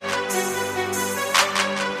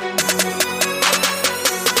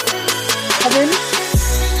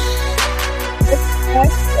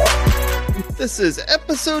This is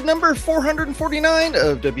episode number 449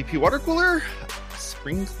 of WP Water Cooler,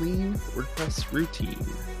 Spring Clean WordPress Routine.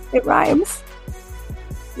 It rhymes.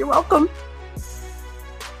 You're welcome.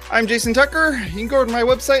 I'm Jason Tucker. You can go to my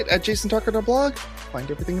website at jasontucker.blog.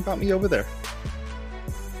 Find everything about me over there.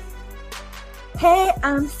 Hey,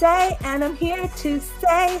 I'm Say, and I'm here to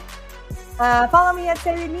say, follow me at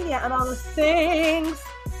Say Media on all the things.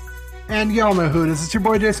 And y'all know who it is. It's your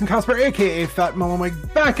boy Jason Cosper, aka Fat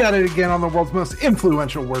Mullenweg, back at it again on the world's most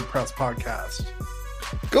influential WordPress podcast.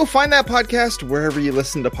 Go find that podcast wherever you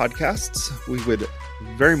listen to podcasts. We would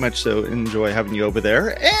very much so enjoy having you over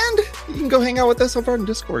there. And you can go hang out with us over on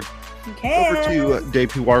Discord. You can. Over to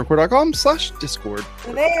wpwatercooler.com/Discord.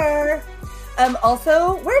 There.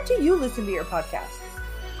 Also, where do you listen to your podcasts?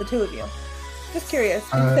 The two of you. Just curious.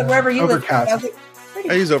 You said wherever you Overcast. listen.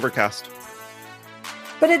 I use Overcast.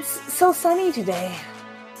 But it's so sunny today.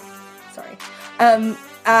 Sorry.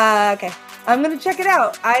 Okay. I'm going to check it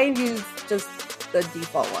out. I use just the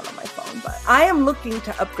default one on my phone, but I am looking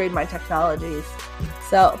to upgrade my technologies.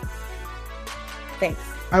 So, thanks.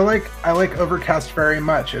 I like Overcast very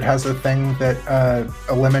much. It has a thing that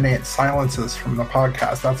eliminates silences from the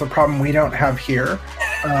podcast. That's a problem we don't have here.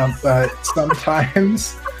 But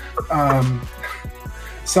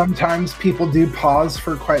sometimes people do pause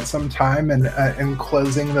for quite some time, and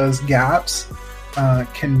closing those gaps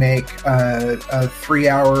can make a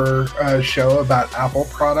 3-hour show about Apple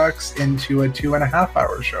products into a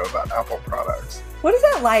 2.5-hour show about Apple products. What is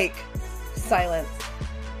that like? Silence.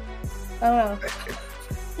 I don't know.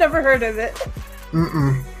 Never heard of it.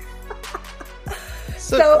 Mm-mm.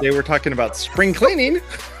 So today we're talking about spring cleaning.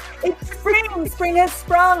 It's spring. Spring has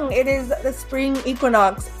sprung. It is the spring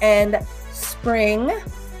equinox and spring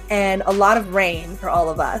and a lot of rain for all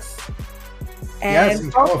of us. And yes,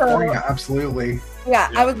 in California, absolutely. Yeah,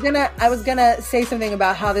 I was gonna say something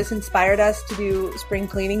about how this inspired us to do spring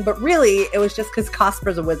cleaning, but really it was just because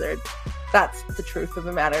Cosper's a wizard. That's the truth of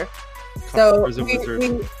the matter. Cosper's a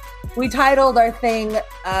wizard. We titled our thing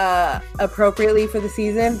appropriately for the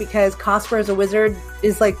season because Cosper as a wizard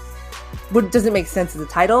is like, doesn't make sense as a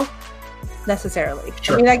title necessarily.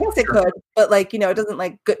 Sure, I mean, I guess it could, but it doesn't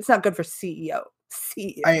good. It's not good for CEO.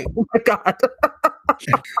 Oh my god.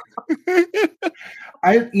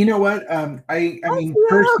 You know what? I mean,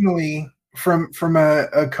 personally, from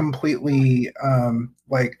a completely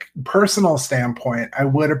personal standpoint, I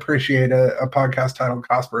would appreciate a podcast titled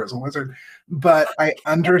 "Cosper as a Wizard," but I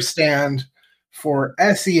understand for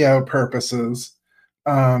SEO purposes,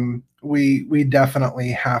 we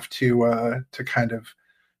definitely have to kind of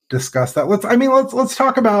discuss that. Let's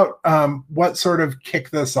talk about what sort of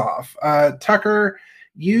kicked this off. Tucker,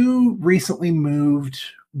 you recently moved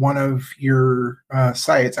one of your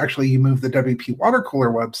sites. Actually, you moved the WP Water Cooler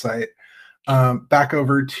website back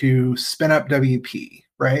over to Spin Up WP,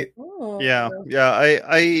 right? Ooh. Yeah.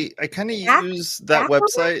 I kind of use that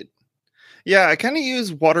website. Yeah, I kind of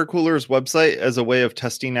use Water Cooler's website as a way of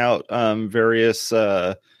testing out various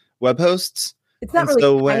web hosts. It's not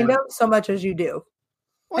really so much as you do.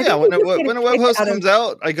 Well, yeah, when a web host comes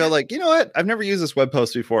out, I go you know what? I've never used this web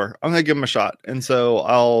host before. I'm going to give them a shot. And so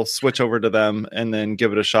I'll switch over to them and then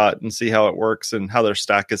give it a shot and see how it works and how their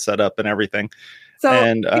stack is set up and everything. So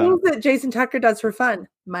things that Jason Tucker does for fun,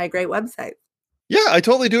 migrate websites. Yeah, I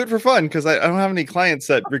totally do it for fun because I don't have any clients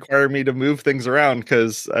that require me to move things around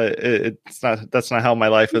because that's not how my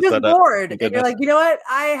life is set up. Bored, and you're like, you know what?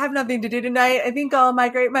 I have nothing to do tonight. I think I'll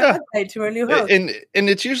migrate my website to a new host. And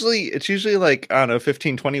it's usually like, I don't know,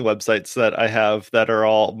 15, 20 websites that I have that are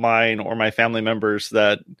all mine or my family members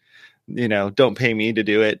that don't pay me to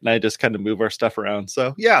do it, and I just kind of move our stuff around.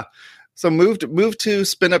 So yeah. So moved to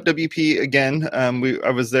Spin Up WP again. I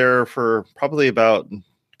was there for probably about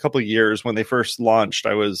couple of years when they first launched.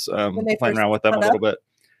 I was playing around with them a little bit.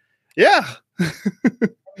 Yeah. I'm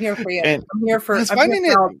here for you. And I'm here for I was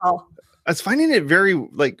finding it very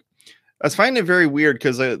weird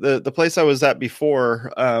because the place I was at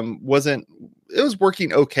before wasn't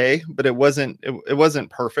working okay, but it wasn't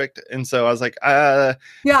perfect. And so I was like, I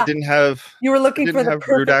didn't have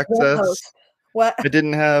root access. Host. What? I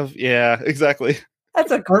didn't have, exactly.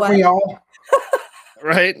 That's a Aren't we all?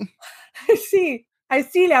 Right? I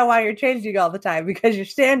see now why you're changing all the time, because your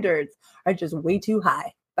standards are just way too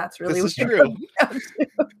high. That's really what true.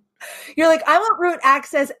 You're like, I want root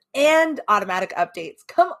access and automatic updates.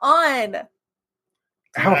 Come on.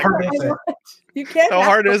 How hard is it? You can't. How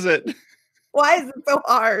hard is it? Why is it so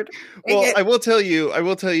hard? Well, I will tell you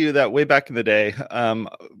that way back in the day,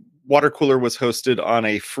 Water Cooler was hosted on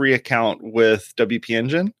a free account with WP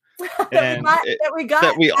Engine. that we got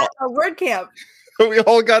at a WordCamp. We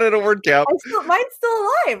all got it at WordCamp. Mine's still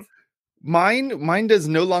alive. Mine is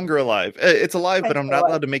no longer alive. It's alive, but I'm not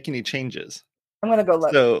allowed to make any changes. I'm gonna go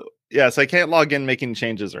look. So yes, I can't log in making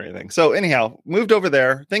changes or anything. So anyhow, moved over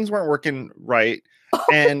there. Things weren't working right,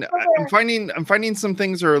 and I'm finding some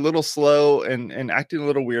things are a little slow and acting a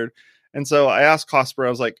little weird. And so I asked Cosper. I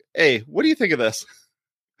was like, "Hey, what do you think of this?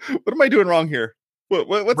 What am I doing wrong here?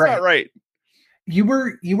 What's not right?" You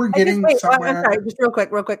were getting somewhere. I'm sorry, just real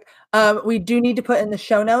quick. We do need to put in the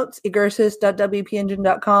show notes,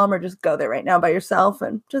 egursis.wpengine.com, or just go there right now by yourself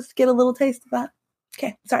and just get a little taste of that.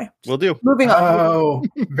 Okay, sorry. Will do. Moving on. Oh,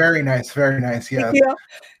 very nice. Very nice. Yeah.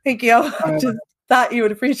 Thank you. Just thought you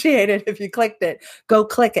would appreciate it if you clicked it. Go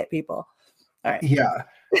click it, people. All right. Yeah.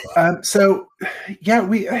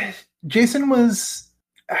 Jason was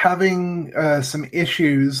having some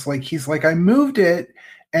issues. Like he's like, I moved it,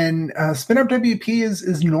 and SpinUp WP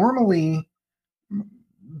is normally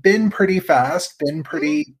been pretty fast, been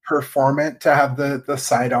pretty performant to have the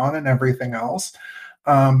site on and everything else.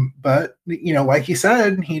 But like he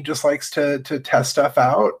said, he just likes to test stuff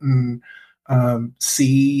out and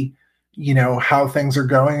see how things are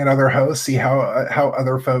going at other hosts, see how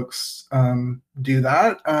other folks do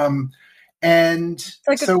that. And it's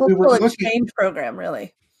like so a we were exchange program,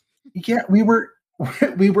 really. Yeah, we were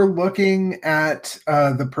looking at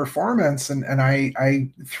the performance, and I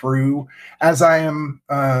threw, as I am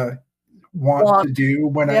want to do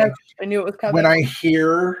when I knew it was coming. When I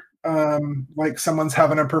hear like someone's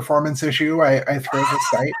having a performance issue, I throw the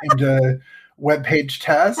site into web page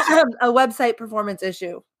test. A website performance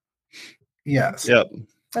issue. Yes. Yep.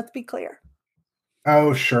 Let's be clear.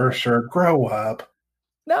 Oh, sure. Grow up.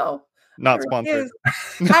 No. Not sponsored.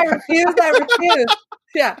 I refuse.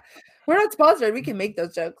 Yeah. We're not sponsored. We can make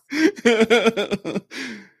those jokes.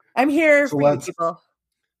 I'm here for you people.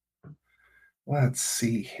 Let's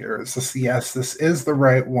see here. Is this? Yes, this is the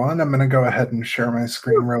right one. I'm going to go ahead and share my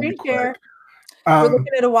screen really quick. We're looking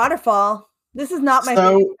at a waterfall. This is not my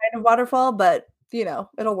favorite kind of waterfall, but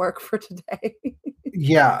it'll work for today.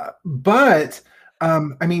 Yeah, but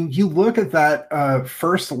you look at that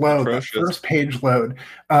first load, that first page load,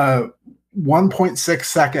 1.6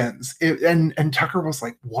 seconds, and Tucker was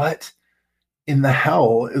like, "What in the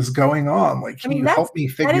hell is going on? Like, can you help me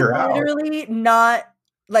figure out?" Literally not.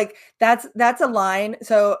 Like that's a line.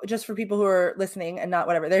 So just for people who are listening and not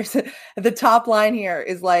whatever, there's the top line here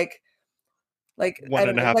is like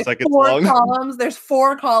 1.5 seconds 4 long. columns. There's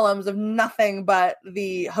 4 columns of nothing but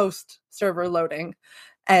the host server loading,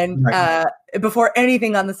 and before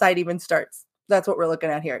anything on the site even starts. That's what we're looking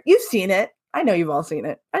at here. You've seen it. I know you've all seen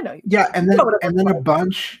it. I know. Yeah, and then a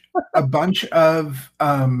bunch of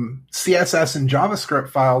CSS and JavaScript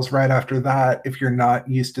files right after that. If you're not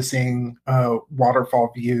used to seeing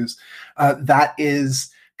waterfall views, that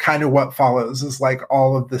is kind of what follows. Is like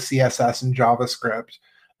all of the CSS and JavaScript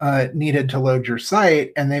needed to load your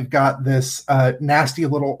site, and they've got this nasty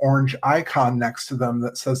little orange icon next to them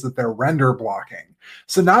that says that they're render blocking.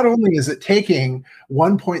 So not only is it taking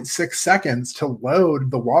 1.6 seconds to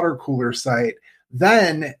load the water cooler site,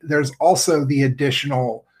 then there's also the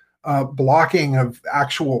additional blocking of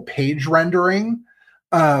actual page rendering.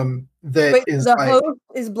 The host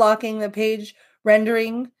is blocking the page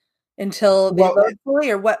rendering until they load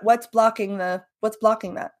fully, or what's blocking that?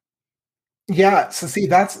 Yeah, so see,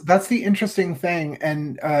 that's the interesting thing,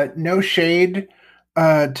 and no shade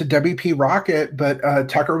to WP Rocket, but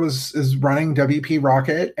Tucker is running WP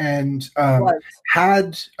Rocket and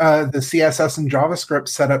had the CSS and JavaScript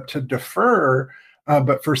set up to defer,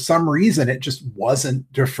 but for some reason it just wasn't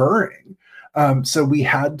deferring. So we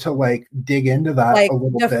had to dig into that a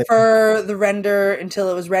little bit. Defer the render until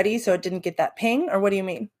it was ready, so it didn't get that ping, or what do you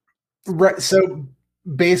mean? Right. So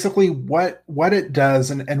basically, what it does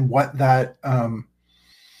and what that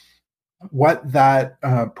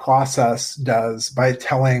process does by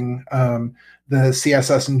telling the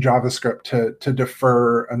CSS and JavaScript to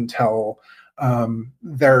defer until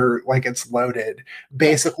it's loaded.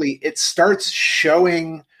 Basically, it starts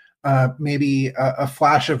showing maybe a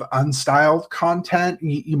flash of unstyled content.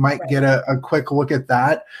 You might get a quick look at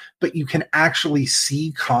that, but you can actually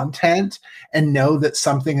see content and know that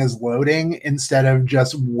something is loading instead of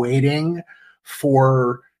just waiting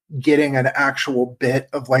for getting an actual bit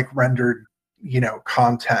of rendered,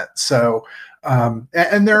 content. So,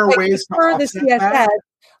 and there are ways to offset the CSS, that.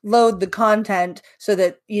 Load the content so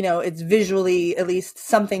that, it's visually, at least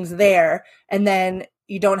something's there. And then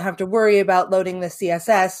you don't have to worry about loading the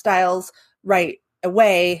CSS styles right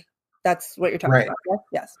away. That's what you're talking about. Right?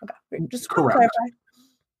 Yes. Okay. Just correct. Clarify.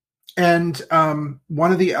 And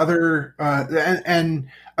one of the other, and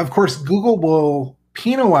of course, Google will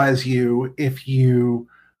penalize you if you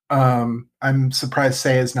I'm surprised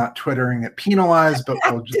Say is not twittering at penalized, but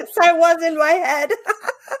we'll just. I was in my head.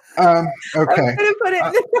 Okay. I'm gonna put it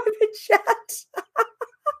in the private chat.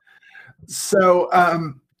 So,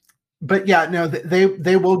 but yeah, no,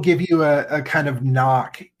 they will give you a kind of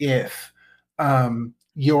knock if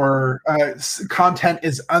your content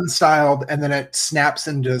is unstyled and then it snaps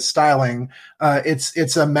into styling.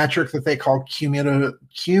 It's a metric that they call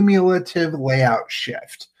cumulative layout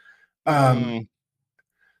shift.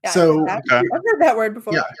 So I've heard that word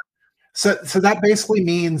before. Yeah. So that basically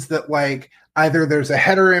means that like either there's a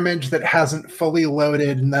header image that hasn't fully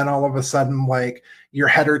loaded, and then all of a sudden like your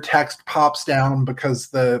header text pops down because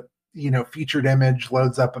the featured image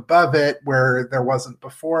loads up above it where there wasn't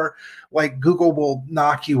before. Like Google will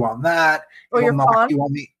knock you on that. Or your font.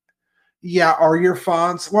 Or your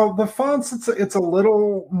fonts. Well, the fonts it's a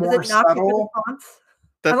little more subtle.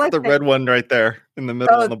 That's the red one right there in the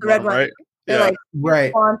middle on the bottom, right? Yeah,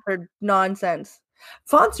 right. Fonts are nonsense.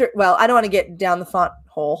 Fonts are I don't want to get down the font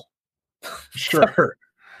hole. Sure.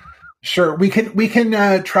 We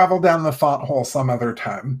can travel down the font hole some other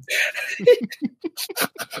time.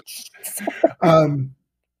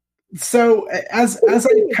 So as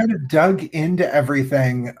I kind of dug into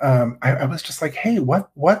everything, I was just like, hey,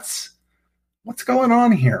 what's going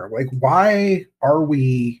on here? Like, why are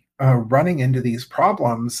we running into these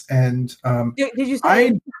problems? And did you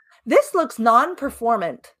say this looks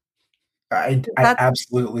non-performant? I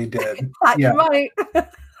absolutely did. You're right.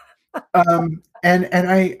 And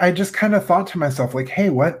I just kind of thought to myself, like, hey,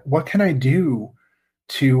 what can I do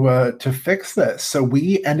to fix this? So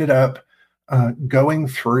we ended up going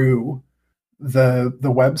through the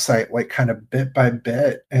website, like kind of bit by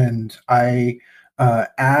bit. And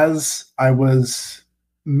as I was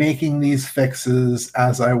making these fixes,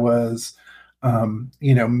 as I was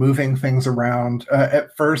moving things around,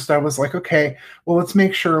 at first I was like, okay, well, let's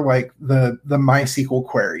make sure like the MySQL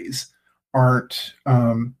queries aren't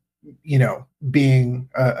being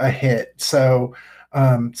a hit. So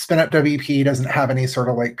SpinUp WP doesn't have any sort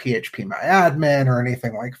of like PHP MyAdmin or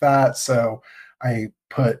anything like that. So I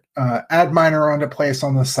put AdMiner onto place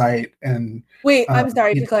on the site. And wait, I'm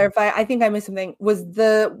sorry to clarify. I think I missed something. Was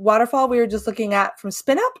the waterfall we were just looking at from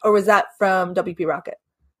SpinUp, or was that from WP Rocket?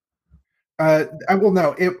 I will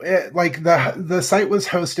know. It like the site was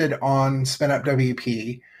hosted on SpinUp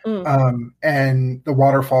WP, and the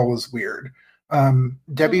waterfall was weird.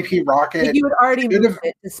 WP Rocket. But you had already moved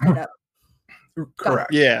it to SpinUp.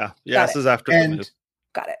 Correct. Yeah. This is after. And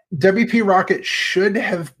got it. WP Rocket should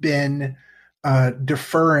have been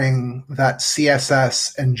deferring that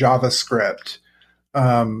CSS and JavaScript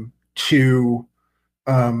to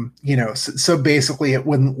so basically it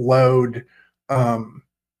wouldn't load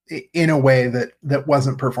in a way that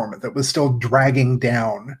wasn't performant, that was still dragging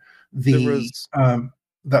down the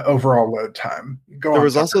overall load time. There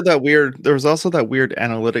was also that weird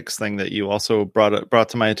analytics thing that you also brought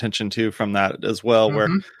to my attention too from that as well, where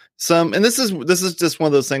and this is just one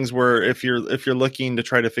of those things where if you're looking to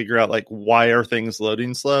try to figure out like why are things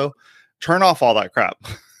loading slow, turn off all that crap.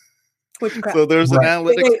 Which crap? So there's an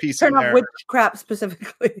analytics piece turn in off there. Which crap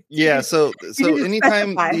specifically? Yeah, so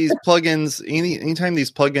anytime these plugins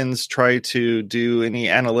try to do any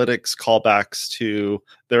analytics callbacks to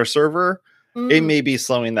their server, it may be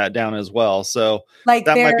slowing that down as well. So like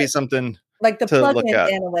that might be something like the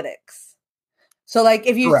plugin analytics. So like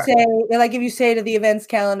if you say to the events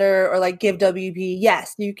calendar or like give WP,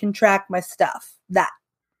 yes, you can track my stuff. That.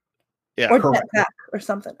 Yeah. Or Jetpack or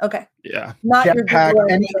something. Okay. Yeah. Not Jetpack, your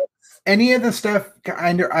any of the stuff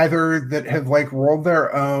either that have like rolled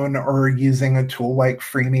their own or using a tool like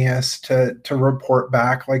Freemius to report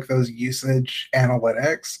back like those usage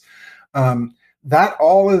analytics. That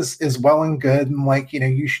all is well and good, and like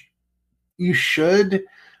you should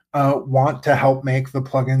want to help make the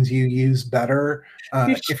plugins you use better.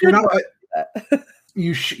 If you're not,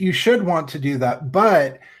 you should want to do that,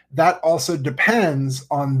 but that also depends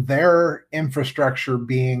on their infrastructure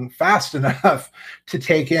being fast enough to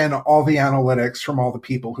take in all the analytics from all the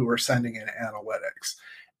people who are sending in analytics.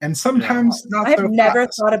 And sometimes not so fast. I've never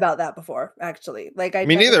thought about that before, actually. Like I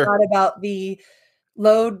never thought about the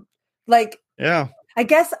load. Like, yeah, I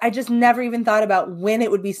guess I just never even thought about when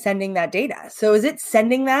it would be sending that data. So is it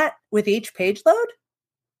sending that with each page load?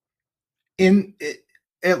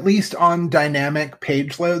 At least on dynamic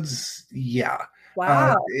page loads, yeah.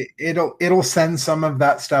 Wow. It'll send some of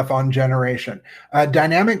that stuff on generation.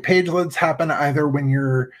 Dynamic page loads happen either when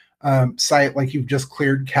your site, like you've just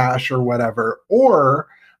cleared cache or whatever, or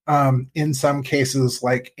in some cases,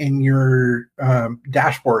 like in your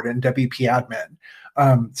dashboard in WP admin.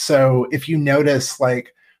 So if you notice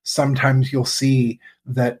like sometimes you'll see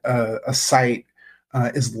that a site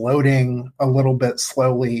is loading a little bit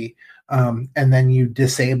slowly, and then you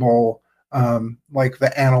disable like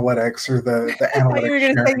the analytics or the I thought you analytics were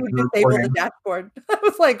going to say sharing you and disable the reporting. dashboard. I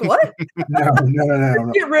was like, what?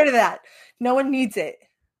 No. Get rid of that. No one needs it.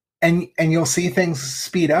 And you'll see things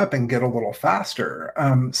speed up and get a little faster.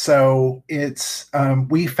 So it's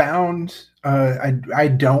we found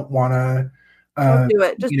I don't want to Don't do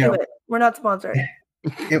it. Just do it. We're not sponsored.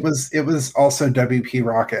 It was also WP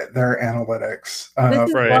Rocket, their analytics.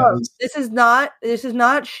 This is love. This is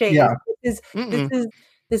not shade. Yeah. This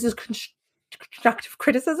is constructive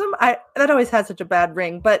criticism. That always has such a bad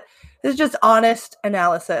ring, but this is just honest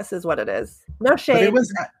analysis, is what it is. No shade.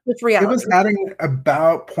 It's reality. It was adding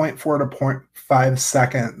about 0.4 to 0.5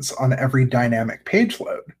 seconds on every dynamic page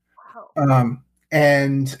load. Wow.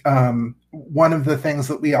 And one of the things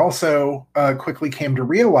that we also quickly came to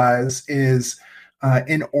realize is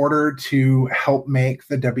in order to help make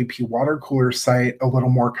the WP Water Cooler site a little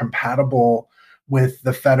more compatible with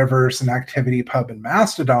the Fediverse and ActivityPub and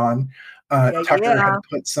Mastodon, Tucker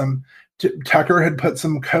had put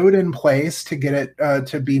some code in place to get it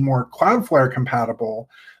to be more Cloudflare compatible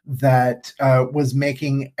that was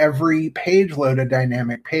making every page load a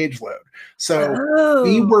dynamic page load. So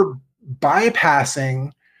we were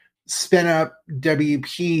bypassing SpinUp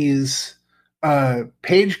WP's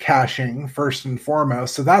page caching first and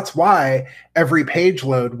foremost. So that's why every page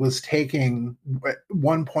load was taking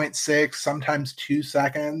 1.6, sometimes 2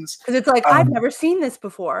 seconds. Because it's like, I've never seen this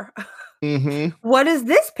before. Mm-hmm. What is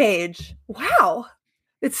this page? Wow.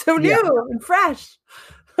 It's so new and fresh.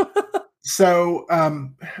 So,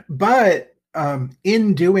 but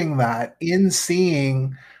in doing that, in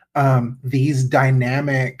seeing these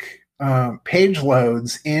dynamic page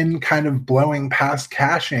loads in kind of blowing past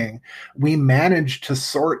caching, we managed to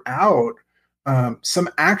sort out some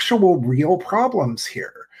actual real problems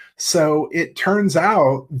here. So it turns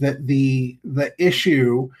out that the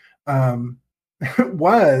issue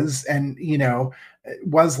was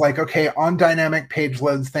like, okay, on dynamic page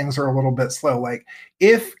loads, things are a little bit slow. Like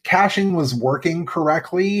if caching was working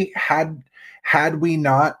correctly, had we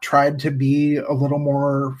not tried to be a little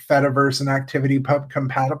more Fediverse and ActivityPub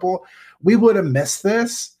compatible, we would have missed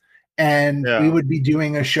this, and we would be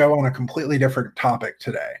doing a show on a completely different topic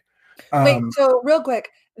today. Wait, so real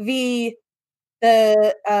quick, that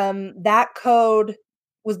code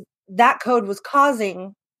was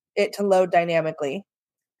causing it to load dynamically,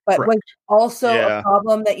 but was also a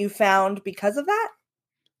problem that you found because of that?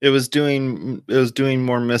 It was doing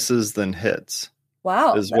more misses than hits.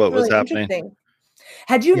 Wow, is what was happening.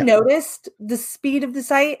 Had you noticed the speed of the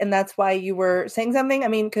site, and that's why you were saying something? I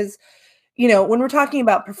mean, because when we're talking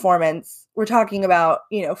about performance, we're talking about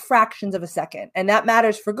fractions of a second, and that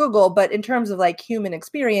matters for Google. But in terms of like human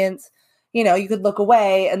experience, you could look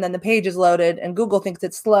away, and then the page is loaded, and Google thinks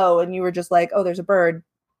it's slow, and you were just like, "Oh, there's a bird."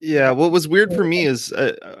 Yeah, what was weird for me is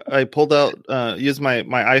I pulled out, used my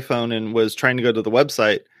iPhone and was trying to go to the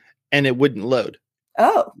website, and it wouldn't load.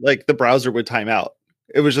 Oh, like the browser would time out.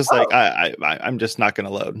 It was just like I'm just not going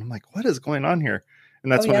to load. I'm like, what is going on here? And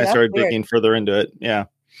that's when I started digging further into it. Yeah.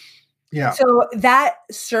 So that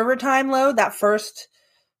server time load, that first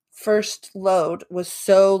load, was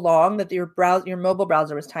so long that your mobile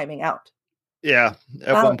browser was timing out. Yeah,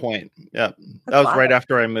 at one point. Yeah, that was right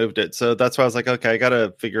after I moved it. So that's why I was like, okay, I got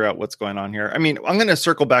to figure out what's going on here. I mean, I'm going to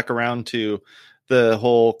circle back around to the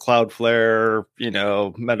whole Cloudflare,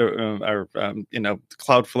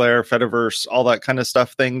 Cloudflare, Fediverse, all that kind of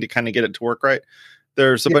stuff thing to kind of get it to work right.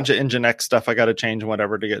 There's a bunch of Nginx stuff I got to change and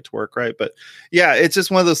whatever to get it to work right. But yeah, it's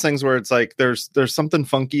just one of those things where it's like there's something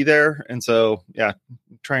funky there, and so yeah,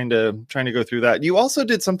 trying to go through that. You also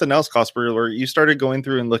did something else, Cosper, where you started going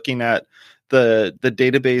through and looking at the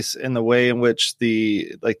database and the way in which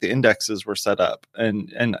the indexes were set up,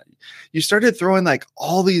 and you started throwing like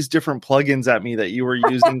all these different plugins at me that you were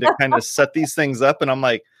using to kind of set these things up, and I'm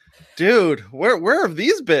like, dude, where have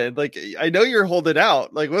these been? Like, I know you're holding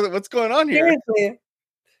out. Like, what's going on here? Seriously.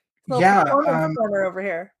 Over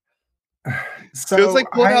here. So it was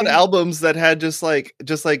like pulling out albums that had just like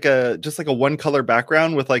a one color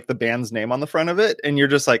background with like the band's name on the front of it, and you're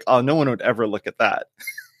just like, oh, no one would ever look at that.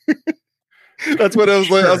 That's what I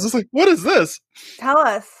was like. I was just like, what is this? Tell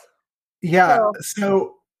us. Yeah.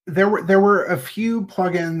 So there were a few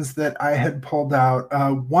plugins that I had pulled out.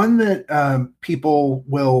 One that people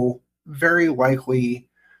will very likely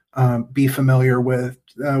be familiar with,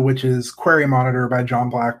 which is Query Monitor by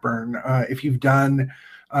John Blackburn. If you've done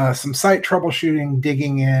some site troubleshooting,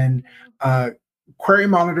 digging in, Query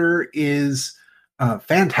Monitor is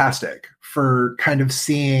fantastic for kind of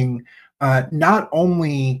seeing not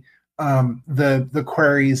only the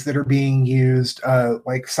queries that are being used,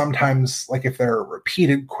 like sometimes, like if there are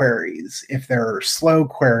repeated queries, if there are slow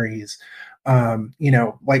queries,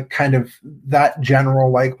 like kind of that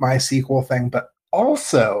general like MySQL thing, but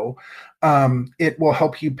also it will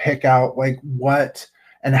help you pick out like what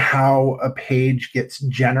and how a page gets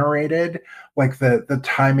generated, like the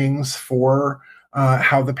timings for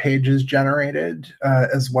how the page is generated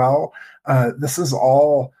as well. This is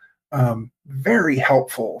all very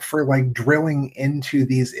helpful for like drilling into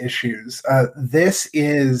these issues. This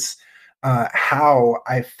is how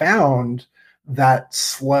I found that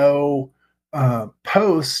slow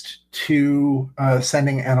post to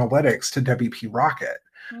sending analytics to WP Rocket.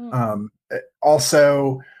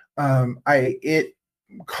 Also, it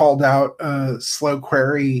called out a slow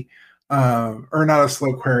query, or not a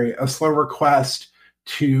slow query, a slow request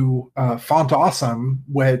to Font Awesome,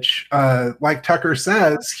 which, like Tucker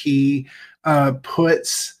says, he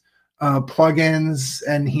puts plugins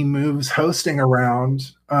and he moves hosting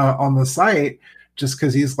around on the site just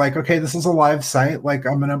because he's like, okay, this is a live site. Like,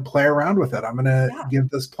 I'm going to play around with it. I'm going to give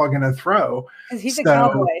this plugin a throw. Because he's a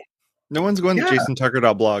cowboy. No one's going to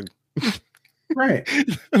jasontucker.blog. Right.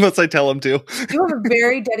 Unless I tell him to. You have a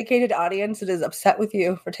very dedicated audience that is upset with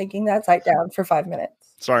you for taking that site down for 5 minutes.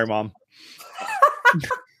 Sorry, Mom.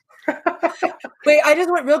 Wait, I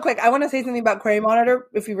just went real quick. I want to say something about Query Monitor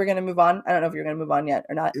if we were going to move on. I don't know if you're going to move on yet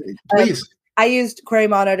or not. Please. I used Query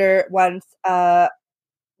Monitor once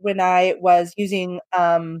when I was using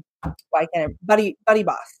Buddy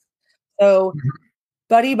Boss. So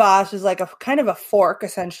Buddy Boss is like a kind of a fork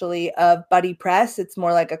essentially of Buddy Press. It's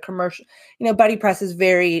more like a commercial. Buddy Press is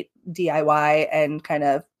very DIY and kind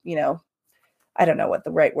of, I don't know what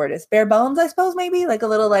the right word is. Bare bones, I suppose, maybe like a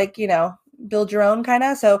little like, build your own kind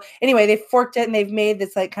of. So anyway, they forked it and they've made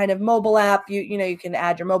this like kind of mobile app. You can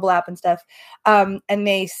add your mobile app and stuff. And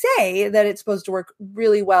they say that it's supposed to work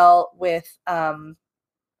really well with,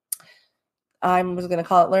 I was going to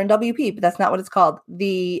call it Learn WP, but that's not what it's called.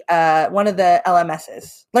 The one of the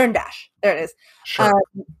LMSs, Learn Dash. There it is. Sure.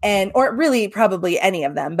 Or really probably any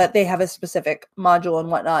of them, but they have a specific module and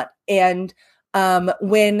whatnot. And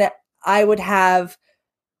when I would have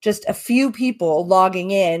just a few people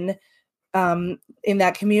logging in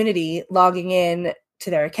that community, logging in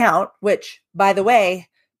to their account, which, by the way,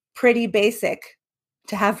 pretty basic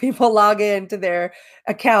to have people log in to their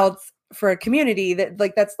accounts for a community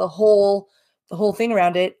that's the whole thing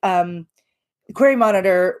around it. Query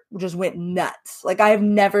Monitor just went nuts. Like, I have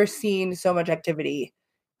never seen so much activity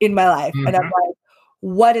in my life. And I'm like,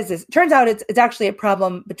 what is this? Turns out it's actually a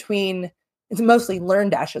problem it's mostly Learn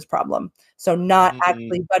Dash's problem. So not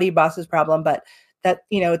actually Buddy Boss's problem, but that,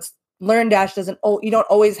 it's Learn Dash you don't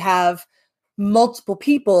always have multiple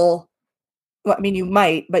people. Well, I mean, you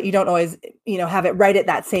might, but you don't always, have it right at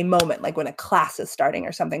that same moment, like when a class is starting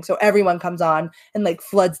or something. So everyone comes on and like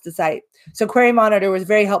floods the site. So Query Monitor was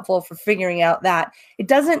very helpful for figuring out that it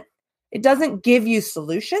doesn't give you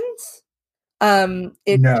solutions.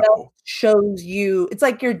 Just shows you, it's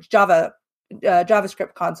like your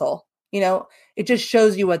JavaScript console, it just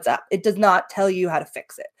shows you what's up. It does not tell you how to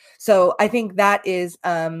fix it. So I think that is,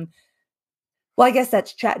 well, I guess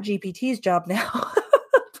that's ChatGPT's job now.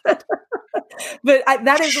 But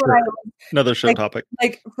that is what I another show topic.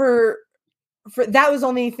 Like for that was the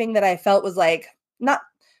only thing that I felt was like not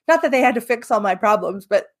that they had to fix all my problems,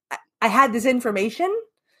 but I had this information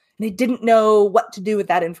and I didn't know what to do with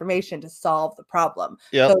that information to solve the problem.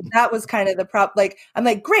 Yep. So that was kind of the problem. Like, I'm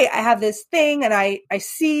like, great, I have this thing and I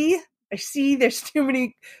see there's too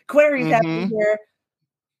many queries happening here.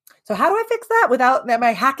 So how do I fix that without am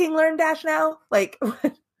I hacking Learn Dash now? Like,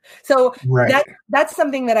 so that's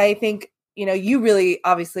something that I think, you really,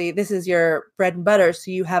 obviously, this is your bread and butter. So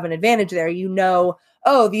you have an advantage there.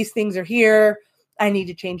 Oh, these things are here. I need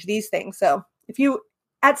to change these things. So if you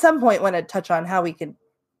at some point want to touch on how we can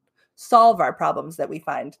solve our problems that we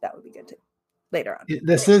find, that would be good too later on.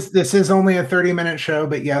 This is only a 30-minute show,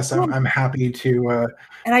 but yes, I'm happy to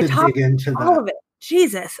dig into all of it.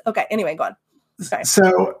 Jesus. Okay. Anyway, go on. Sorry.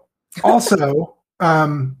 So also,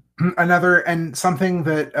 something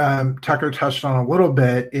that Tucker touched on a little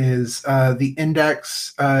bit is the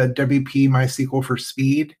index WP MySQL for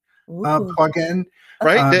Speed plugin.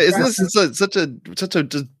 Right? Isn't this such a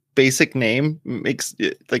just basic name? Makes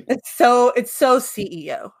it like it's so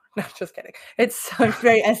CEO. No, just kidding. It's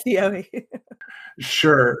very SEO.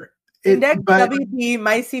 Sure. Index WP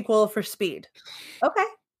MySQL for Speed. Okay.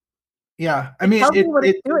 Yeah, I mean,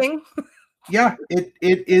 it's doing. Yeah,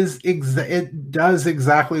 it does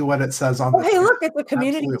exactly what it says on. Oh, hey, look! It's a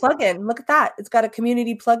community plugin. Look at that! It's got a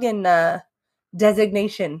community plugin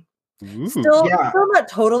designation. Ooh. Still not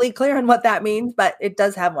totally clear on what that means, but it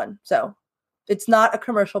does have one. So it's not a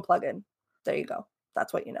commercial plugin. There you go.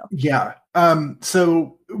 That's what you know. Yeah.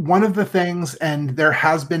 So one of the things, and there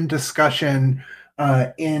has been discussion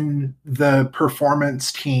in the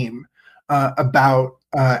performance team about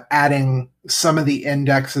adding some of the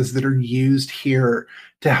indexes that are used here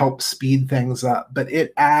to help speed things up. But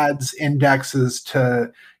it adds indexes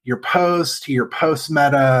to your post, to your post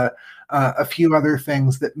meta, a few other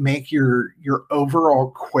things that make your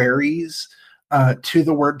overall queries to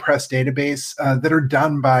the WordPress database that are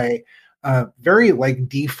done by very like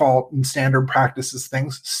default and standard practices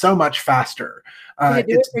things so much faster.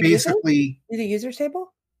 It's basically is it users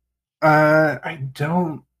table? I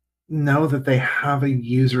don't know that they have a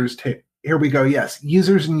users table. Here we go. Yes,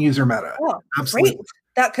 users and user meta. Oh, absolutely. Great.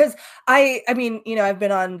 That because I mean, I've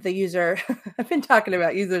been on the user. I've been talking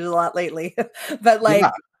about users a lot lately, but like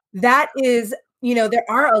that is, there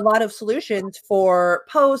are a lot of solutions for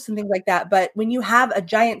posts and things like that. But when you have a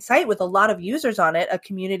giant site with a lot of users on it, a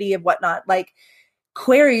community of whatnot, like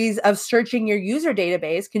queries of searching your user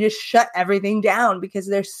database can just shut everything down because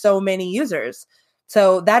there's so many users.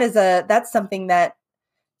 So that's something that,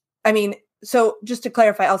 I mean, so just to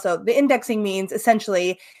clarify also, the indexing means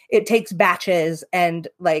essentially it takes batches and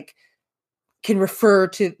like can refer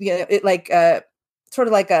to, it like sort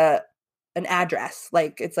of like an address.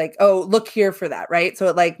 Like it's like, oh, look here for that, right? So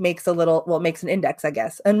it like makes it makes an index, I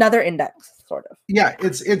guess. Another index, sort of. Yeah,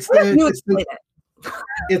 it's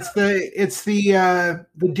the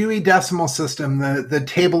Dewey Decimal System, the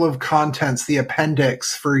table of contents, the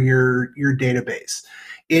appendix for your database.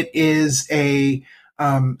 It is a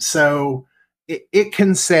so it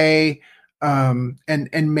can say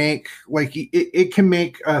and make like it can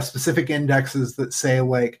make specific indexes that say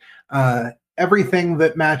like everything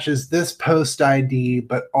that matches this post ID,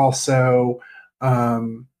 but also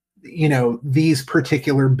these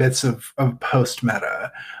particular bits of post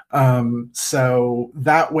meta. So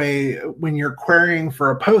that way, when you're querying for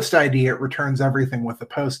a post ID, it returns everything with a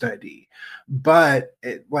post ID. But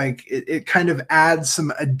it kind of adds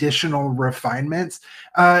some additional refinements,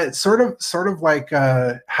 sort of like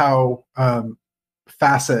how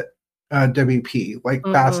Facet WP, like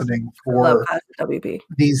faceting for WP.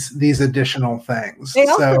 These additional things. They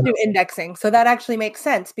also do indexing, so that actually makes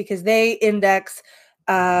sense because they index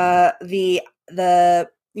the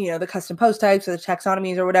the custom post types or the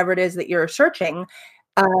taxonomies or whatever it is that you're searching.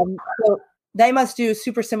 So they must do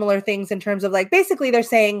super similar things in terms of like basically they're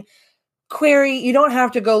saying query, you don't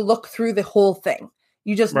have to go look through the whole thing.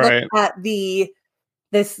 You just look at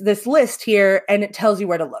this list here and it tells you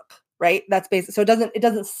where to look, right? That's basic. So it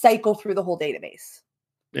doesn't cycle through the whole database.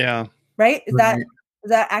 Yeah. Right? Is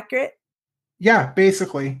that accurate? Yeah,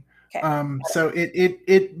 basically. Okay. So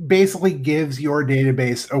it basically gives your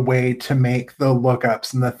database a way to make the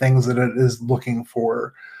lookups and the things that it is looking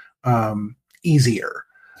for easier.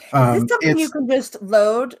 Is this something you can just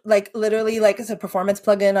load, like literally like as a performance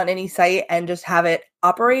plugin on any site and just have it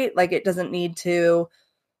operate? Like it doesn't need to,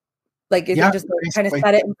 like you can just like, kind of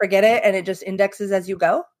set it and forget it and it just indexes as you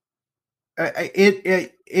go?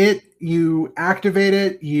 You activate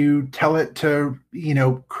it, you tell it to,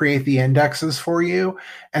 create the indexes for you.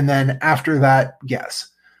 And then after that, yes,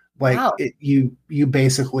 you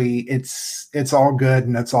basically, it's all good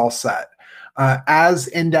and it's all set. As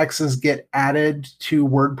indexes get added to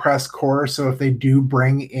WordPress core, so if they do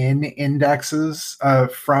bring in indexes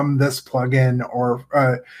from this plugin or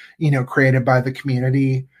created by the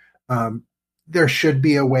community, there should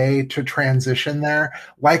be a way to transition there.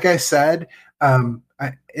 Like I said,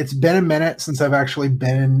 it's been a minute since I've actually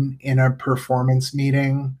been in a performance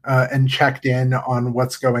meeting and checked in on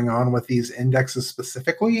what's going on with these indexes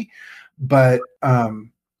specifically, but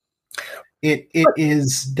it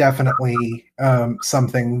is definitely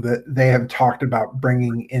something that they have talked about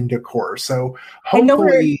bringing into core. So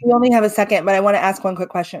hopefully, we only have a second, but I want to ask one quick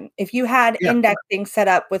question. If you had indexing set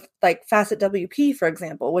up with like Facet WP, for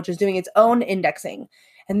example, which is doing its own indexing,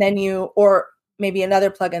 and then or maybe another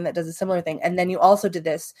plugin that does a similar thing, and then you also did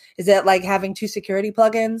this, is it like having two security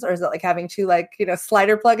plugins, or is it like having two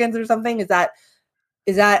slider plugins or something? Is that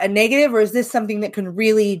a negative, or is this something that can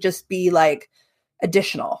really just be like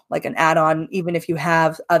additional, like an add-on, even if you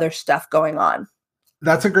have other stuff going on?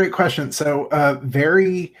 That's a great question. So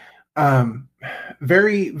very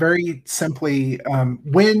simply,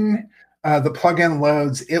 when the plugin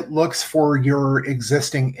loads, it looks for your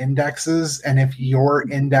existing indexes, and if your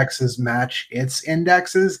indexes match its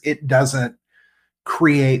indexes, it doesn't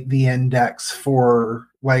create the index for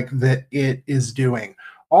that it is doing.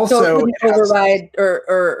 Also, so it override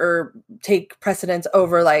or take precedence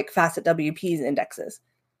over like Facet WP's indexes.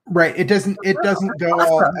 Right. It doesn't go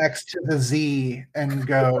all Awesome. X to the Z and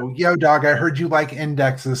go, yo, dog, I heard you like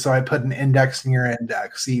indexes, so I put an index in your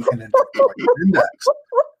index so you can index like your index.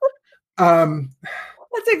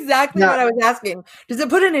 That's exactly Yeah. what I was asking. Does it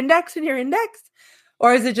put an index in your index?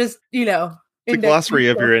 Or is it just, it's a glossary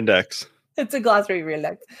of your index? It's a glossary of your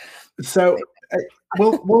index. So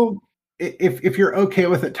we'll if you're okay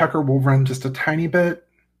with it, Tucker, we'll run just a tiny bit.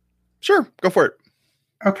 Sure, go for it.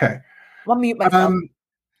 Okay. I'll mute myself.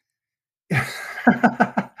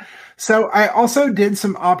 So I also did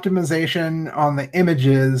some optimization on the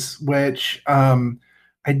images, which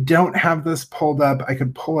I don't have this pulled up. I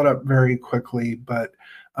could pull it up very quickly, but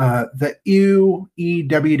the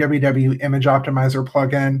EWWW image optimizer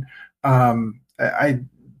plugin,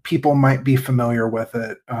 people might be familiar with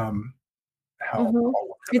it.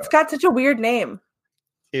 It's got such a weird name.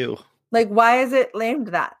 Ew. Like, why is it named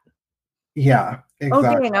that? Yeah,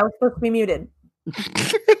 exactly. Oh, dang, I was supposed to be muted.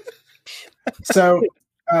 So,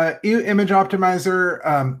 Image Optimizer,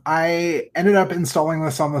 I ended up installing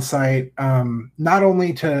this on the site, not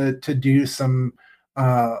only to do some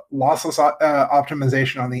lossless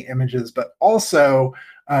optimization on the images, but also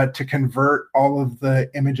to convert all of the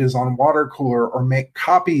images on Watercooler or make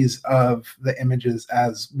copies of the images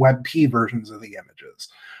as WebP versions of the images.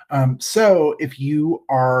 So if you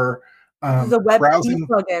are browsing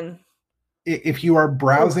plugin, if you are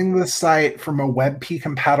browsing the site from a WebP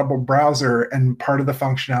compatible browser, and part of the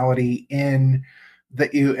functionality in the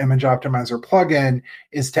Image Optimizer plugin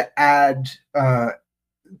is to add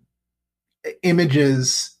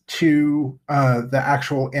images to the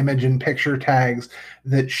actual image and picture tags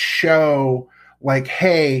that show, like,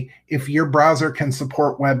 hey, if your browser can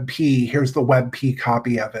support WebP, here's the WebP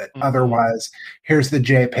copy of it. Mm-hmm. Otherwise, here's the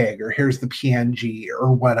JPEG or here's the PNG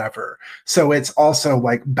or whatever. So it's also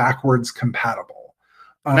like backwards compatible.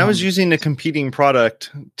 And I was using a competing product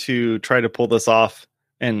to try to pull this off,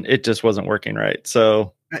 and it just wasn't working right.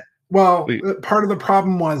 So, part of the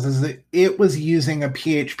problem is that it was using a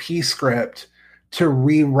PHP script to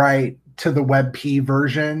rewrite to the WebP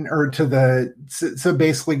version, or to the, so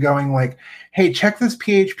basically going like, hey, check this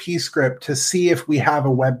PHP script to see if we have a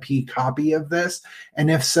WebP copy of this,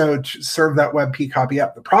 and if so, serve that WebP copy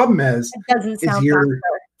up. The problem is, it doesn't sound faster.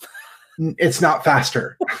 It's not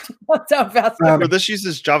faster. It's not faster. This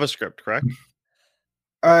uses JavaScript, correct?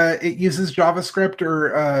 It uses JavaScript,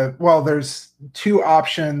 or there's two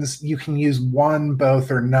options. You can use one,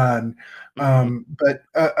 both, or none. But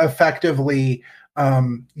effectively,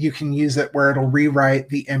 you can use it where it'll rewrite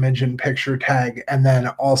the image and picture tag, and then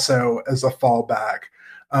also as a fallback,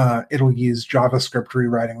 it'll use JavaScript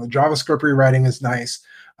rewriting. The JavaScript rewriting is nice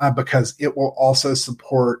because it will also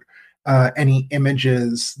support any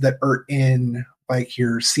images that are in like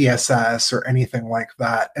your CSS or anything like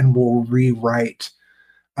that, and will rewrite.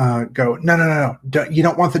 Go, no. You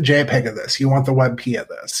don't want the JPEG of this. You want the WebP of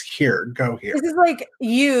this. Here, go here. This is like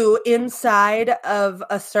you inside of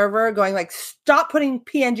a server going like, stop putting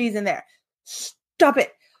PNGs in there. Stop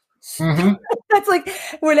it. Mm-hmm. That's like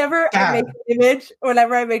whenever I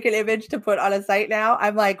make an image to put on a site now,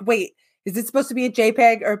 I'm like, wait, is it supposed to be a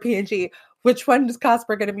JPEG or a PNG? Which one is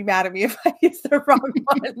Casper going to be mad at me if I use the wrong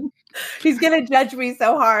one? He's going to judge me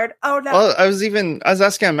so hard. Oh no! Well, I was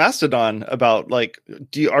asking on Mastodon about, like,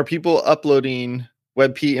 are people uploading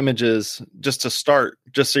WebP images just to start,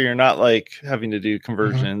 just so you're not like having to do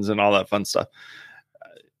conversions and all that fun stuff.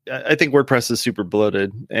 I think WordPress is super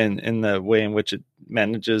bloated in the way in which it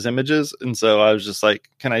manages images, and so I was just like,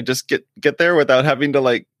 can I just get there without having to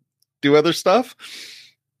like do other stuff?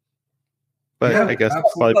 But yeah, I guess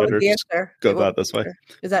it's probably better to just go about this way.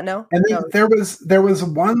 Is that no? And then there was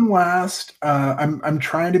one last. I'm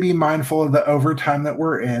trying to be mindful of the overtime that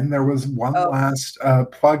we're in. There was one last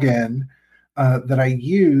plugin that I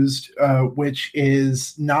used, which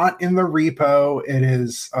is not in the repo. It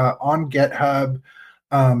is on GitHub.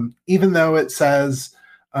 Even though it says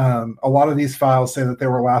a lot of these files say that they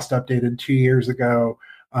were last updated 2 years ago.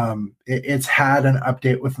 It's had an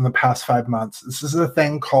update within the past 5 months. This is a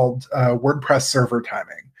thing called WordPress server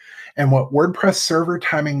timing. And what WordPress server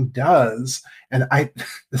timing does, and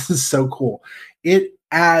this is so cool, it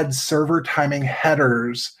adds server timing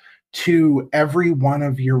headers to every one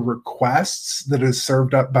of your requests that is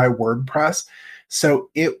served up by WordPress. So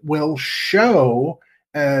it will show,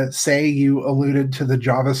 say you alluded to the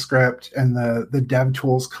JavaScript and the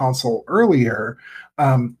DevTools console earlier,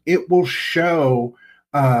 it will show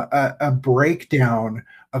a breakdown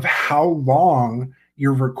of how long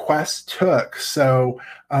your request took. So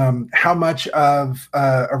how much of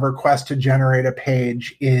a request to generate a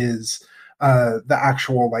page is the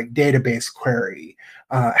actual like database query?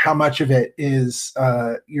 how much of it is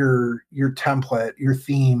your template, your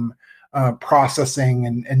theme, processing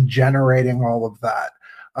and generating all of that.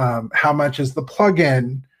 How much is the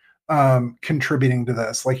plugin contributing to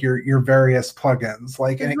this, like your various plugins,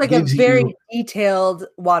 like, and It's it like a gives very you detailed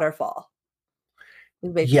waterfall.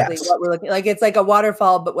 Is basically yes, what we're looking like. It's like a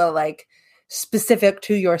waterfall, but well, like specific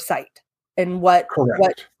to your site and what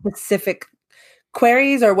correct. specific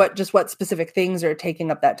queries or what specific things are taking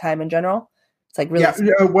up that time in general. It's like really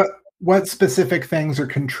What specific things are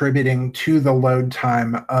contributing to the load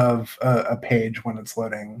time of a page when it's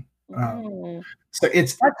loading. So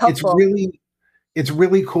that's helpful. it's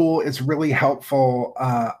really cool. It's really helpful.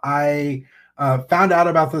 I found out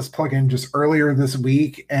about this plugin just earlier this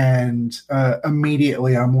week, and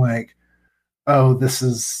immediately I'm like, oh, this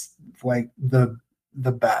is like the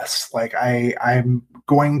best. Like I'm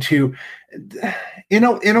going to, in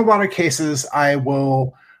a lot of cases, I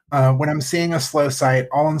will, when I'm seeing a slow site,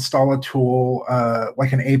 I'll install a tool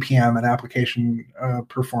like an APM, an application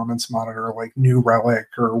performance monitor, like New Relic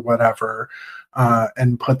or whatever,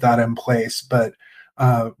 and put that in place. But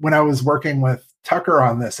when I was working with Tucker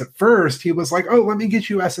on this, at first he was like, oh, let me get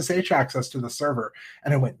you SSH access to the server.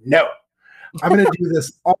 And I went, no, I'm going to do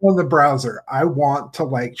this all in the browser. I want to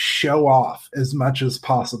like show off as much as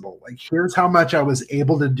possible. Like, here's how much I was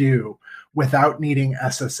able to do without needing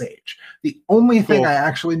SSH. The only thing I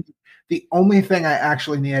actually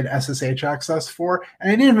needed SSH access for,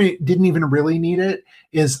 and I didn't even really need it,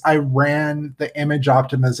 is I ran the image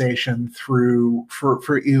optimization through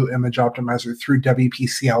for EU Image Optimizer through WP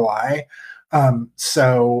CLI.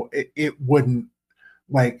 So it wouldn't,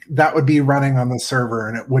 like, that would be running on the server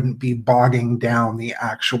and it wouldn't be bogging down the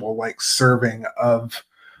actual like serving of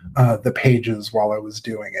the pages while I was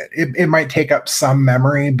doing it. It might take up some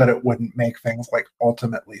memory, but it wouldn't make things like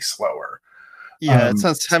ultimately slower. Yeah, it's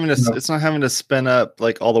not having to spin up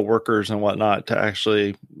like all the workers and whatnot to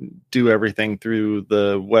actually do everything through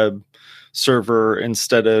the web server,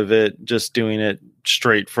 instead of it just doing it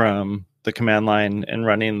straight from the command line and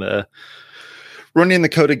running the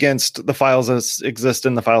code against the files that exist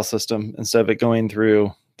in the file system, instead of it going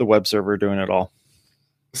through the web server doing it all.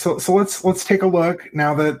 So let's take a look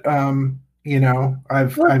now that I've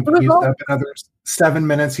used up another 7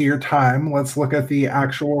 minutes of your time. Let's look at the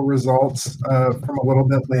actual results from a little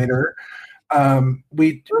bit later.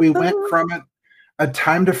 We went from a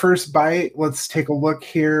time to first byte. Let's take a look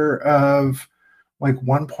here of like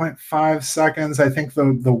 1.5 seconds. I think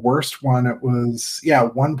the worst one, it was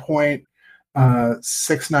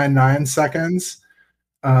 1.699 seconds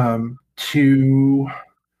to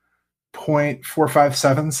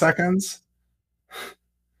 0.457 seconds.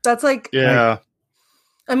 That's like, yeah.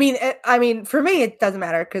 I mean, for me, it doesn't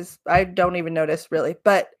matter because I don't even notice really.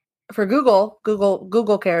 But for Google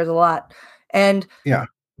cares a lot, and I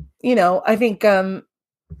think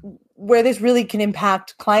where this really can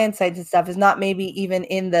impact client sites and stuff is not maybe even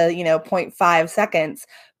in the 0.5 seconds,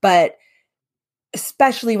 but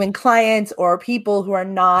especially when clients or people who are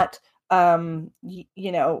not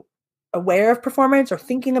aware of performance or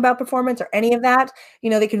thinking about performance or any of that,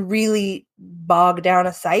 they can really bog down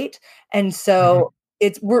a site. And so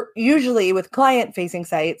we're usually with client facing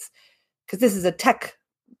sites, because this is a tech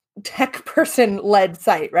person led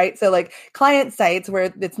site, right? So like client sites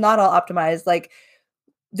where it's not all optimized, like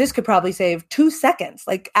this could probably save 2 seconds,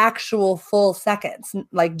 like actual full seconds,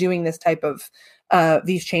 like doing this type of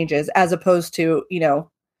these changes, as opposed to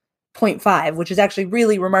 0.5, which is actually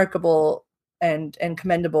really remarkable and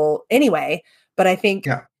commendable anyway. But I think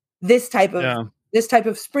this type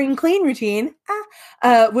of spring clean routine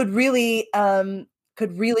would really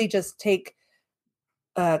could really just take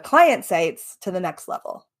client sites to the next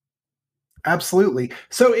level. Absolutely.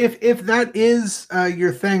 So if that is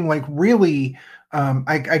your thing, like really,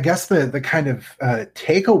 I guess the kind of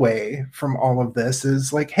takeaway from all of this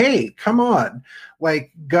is like, hey, come on,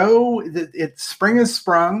 like spring is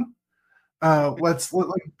sprung. Let's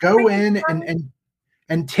go in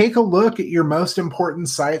and take a look at your most important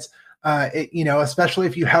sites. Especially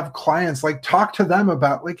if you have clients, like talk to them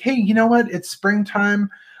about like, hey, you know what? It's springtime.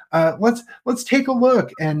 Let's take a look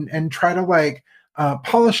and try to like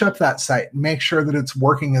polish up that site and make sure that it's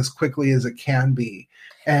working as quickly as it can be.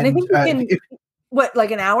 And I think you can,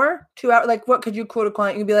 like an hour, 2 hours, like what could you quote a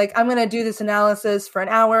client? You'd be like, I'm going to do this analysis for an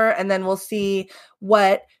hour, and then we'll see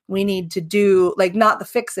what we need to do, like not the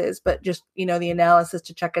fixes, but just, the analysis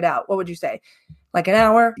to check it out. What would you say? Like an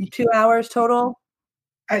hour, 2 hours total?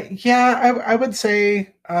 I would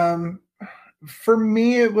say, for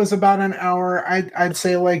me, it was about an hour. I'd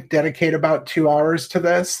say like dedicate about 2 hours to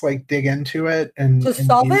this, like dig into it and to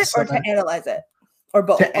solve it or to analyze it. or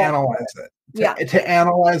both. To analyze it. To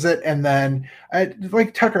analyze it. And then,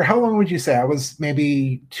 like, Tucker, how long would you say? I was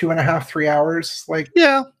maybe 2.5, 3 hours?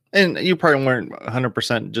 Yeah. And you probably weren't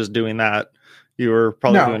 100% just doing that. You were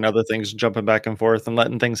probably doing other things, jumping back and forth and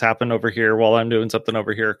letting things happen over here while I'm doing something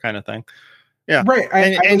over here kind of thing. Yeah. Right.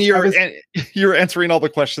 You're answering all the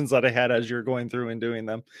questions that I had as you're going through and doing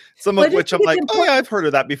them. Some of which I'm like, oh yeah, I've heard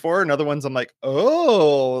of that before. And other ones I'm like,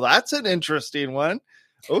 oh, that's an interesting one.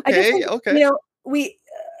 Okay. We,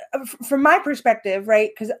 from my perspective, right?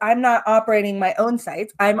 Because I'm not operating my own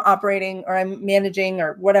sites. I'm operating or I'm managing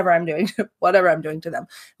or whatever I'm doing to them,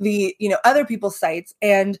 other people's sites.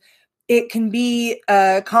 And it can be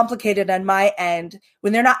complicated on my end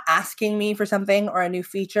when they're not asking me for something or a new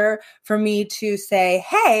feature for me to say,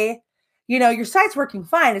 hey, your site's working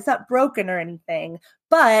fine. It's not broken or anything,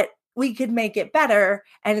 but we could make it better.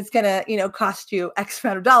 And it's going to, cost you X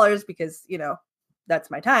amount of dollars because,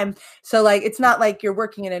 that's my time. So it's not like you're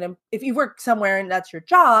working if you work somewhere and that's your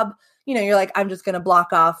job, you're like, I'm just going to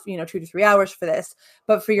block off, 2 to 3 hours for this.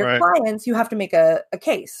 But for your clients, you have to make a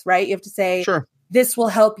case, right? You have to say, sure, this will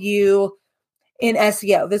help you in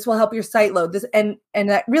SEO. This will help your site load. This and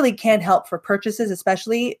that really can help for purchases,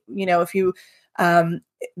 especially, if you,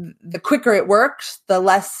 the quicker it works, the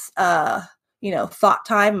less, thought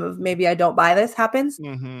time of maybe I don't buy this happens.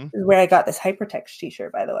 Mm-hmm. This is where I got this hypertext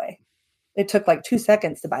t-shirt, by the way. It took 2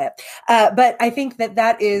 seconds to buy it. But I think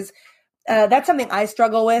that is, that's something I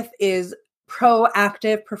struggle with is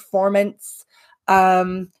proactive performance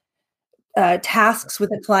tasks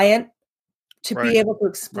with a client to be able to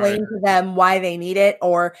explain to them why they need it,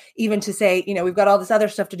 or even to say, we've got all this other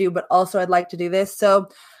stuff to do, but also I'd like to do this. So,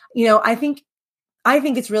 I think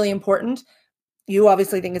it's really important. You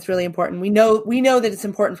obviously think it's really important. We know that it's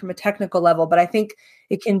important from a technical level, but I think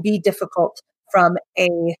it can be difficult from a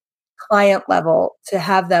client level to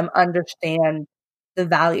have them understand the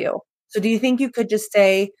value. So do you think you could just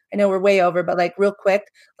say, I know we're way over, but real quick,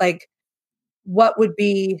 what would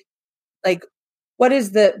be what is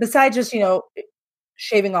besides just,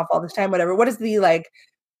 shaving off all this time, whatever, what is the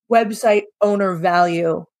website owner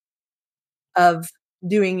value of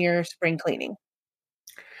doing your spring cleaning?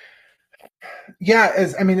 Yeah.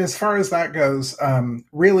 As far as that goes,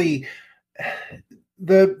 really,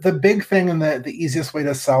 the big thing and the easiest way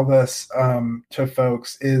to sell this to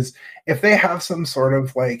folks is if they have some sort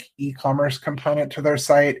of e-commerce component to their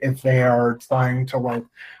site, if they are trying to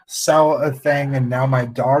sell a thing, and now my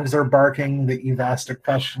dogs are barking that you've asked a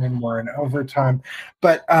question and we're in overtime.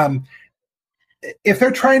 But if they're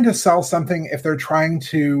trying to sell something, if they're trying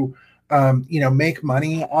to make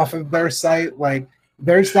money off of their site,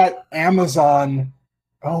 there's that Amazon.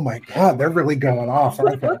 Oh my God, they're really going off.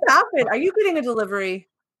 What's happened? Are you getting a delivery?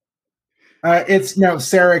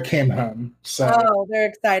 Sarah came home. So they're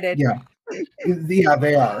excited. Yeah,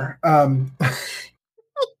 they are.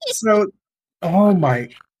 So, oh my.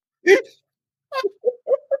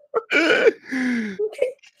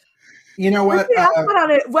 You know what?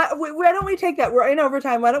 Why don't we take that? We're in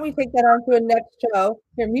overtime. Why don't we take that on to a next show?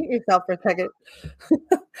 Here, mute yourself for a second.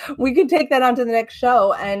 We could take that on to the next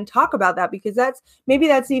show and talk about that, because that's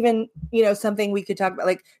even, something we could talk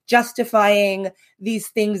about, justifying these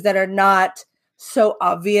things that are not so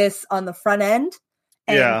obvious on the front end.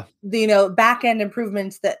 And, the back end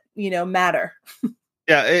improvements that, matter.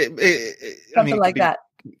 Yeah. Something like that.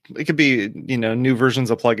 It could be, new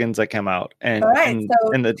versions of plugins that come out, and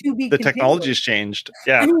the technology's changed.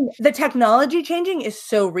 Yeah. The technology changing is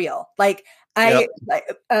so real. The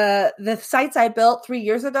sites I built 3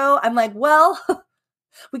 years ago, I'm like, well,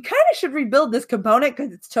 we kind of should rebuild this component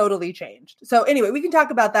because it's totally changed. So anyway, we can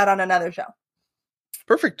talk about that on another show.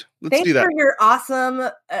 Perfect. Let's do that. Thanks for your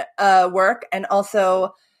awesome work, and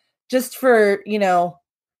also just for,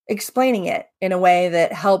 explaining it in a way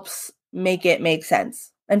that helps make it make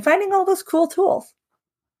sense, and finding all those cool tools.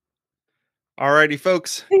 Alrighty,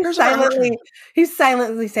 folks. He's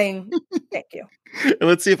silently saying thank you. And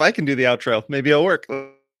let's see if I can do the outro. Maybe it'll work.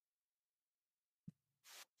 All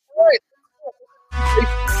right.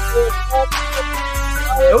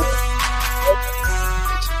 Nope.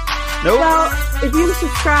 Well, if you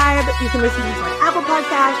subscribe, you can listen to us on Apple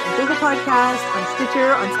Podcasts, on Google Podcasts, on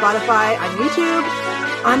Stitcher, on Spotify, on YouTube,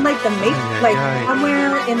 on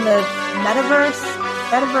somewhere in the metaverse,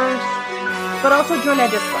 but also join our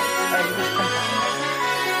Discord.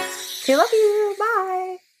 Okay, love you. Bye.